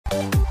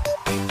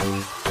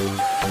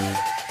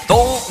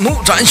刀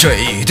怒斩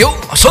水丢，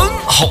身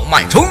后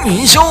脉冲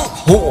云霄，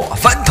火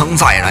翻腾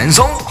在燃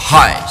烧，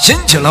海掀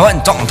起了万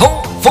丈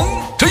涛，风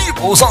吹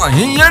不散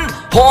云烟，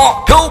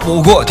花飘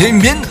不过天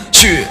边，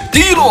雪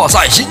滴落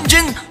在心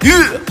间，月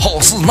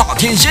好似那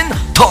天仙，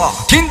他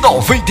天道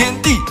飞天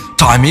地，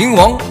斩冥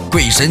王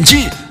鬼神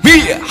气，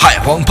灭海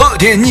皇破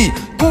天意，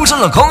孤身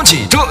了扛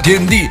起这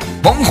天地，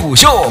猛虎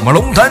啸马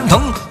龙腾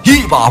腾，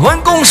一把弯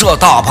弓射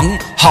大鹏，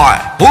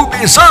海不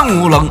变山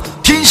无棱，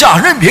天下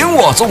任凭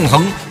我纵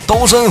横，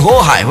刀山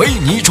火海为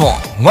你闯，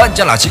万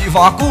家了齐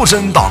发孤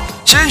身挡，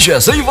鲜血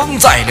随风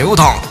在流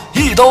淌，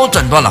一刀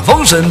斩断了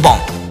封神榜，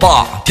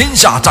把天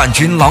下战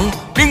群狼，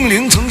兵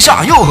临城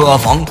下又何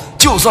妨？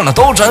就算了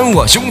刀斩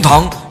我胸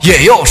膛，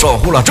也要守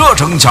护了这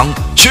城墙。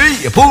血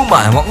液铺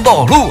满王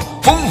道路，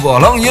烽火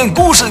狼烟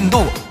孤身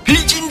渡，披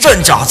荆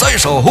战甲在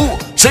守护，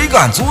谁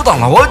敢阻挡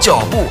了我脚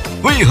步？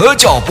为何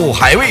脚步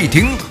还未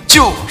停？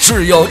就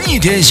是要逆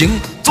天行。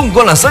纵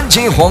观了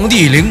3000皇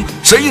帝陵，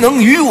谁能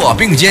与我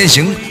并肩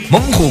行？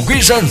猛虎归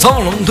山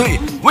苍龙退，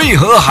为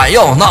何还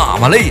要那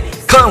么累？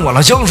看我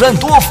了江山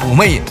多妩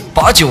媚，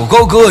把酒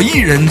高歌一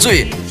人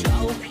醉，